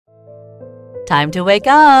Time to wake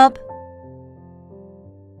up.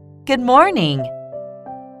 Good morning.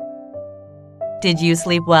 Did you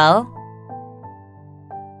sleep well?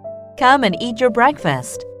 Come and eat your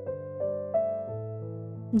breakfast.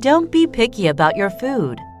 Don't be picky about your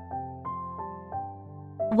food.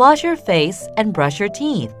 Wash your face and brush your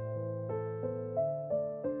teeth.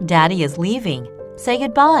 Daddy is leaving. Say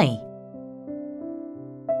goodbye.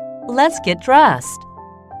 Let's get dressed.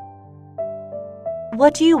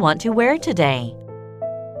 What do you want to wear today?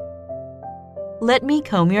 Let me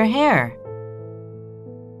comb your hair.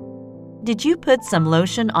 Did you put some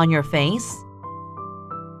lotion on your face?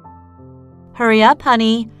 Hurry up,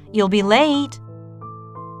 honey. You'll be late.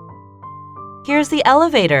 Here's the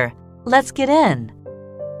elevator. Let's get in.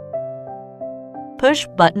 Push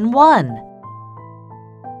button 1.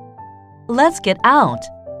 Let's get out.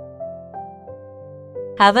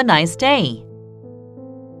 Have a nice day.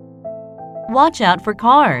 Watch out for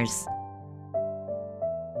cars.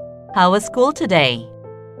 How was school today?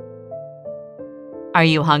 Are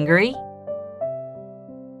you hungry?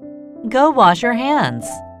 Go wash your hands.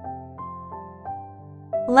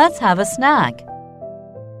 Let's have a snack.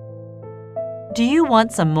 Do you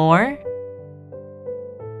want some more?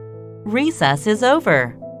 Recess is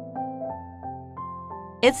over.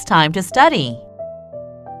 It's time to study.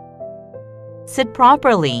 Sit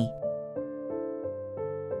properly.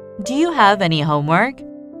 Do you have any homework?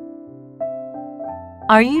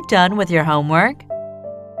 Are you done with your homework?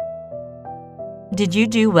 Did you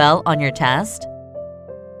do well on your test?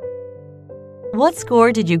 What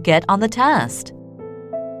score did you get on the test?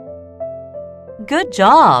 Good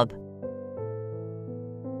job!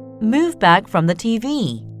 Move back from the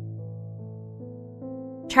TV.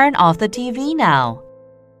 Turn off the TV now.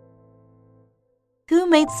 Who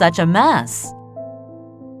made such a mess?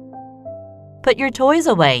 Put your toys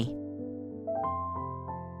away.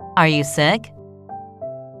 Are you sick?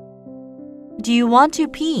 Do you want to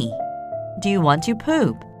pee? Do you want to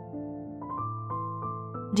poop?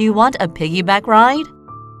 Do you want a piggyback ride?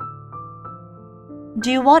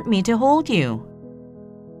 Do you want me to hold you?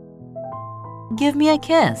 Give me a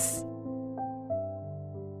kiss.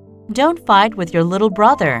 Don't fight with your little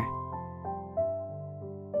brother.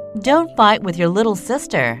 Don't fight with your little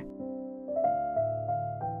sister.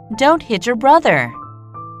 Don't hit your brother.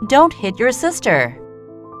 Don't hit your sister.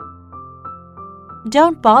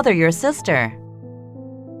 Don't bother your sister.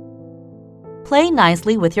 Play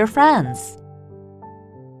nicely with your friends.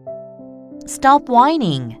 Stop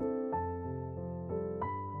whining.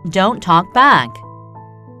 Don't talk back.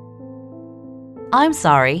 I'm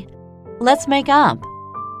sorry. Let's make up.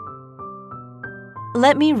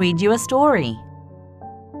 Let me read you a story.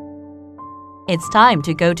 It's time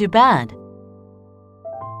to go to bed.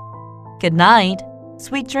 Good night.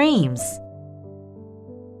 Sweet dreams.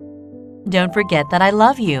 Don't forget that I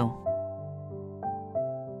love you.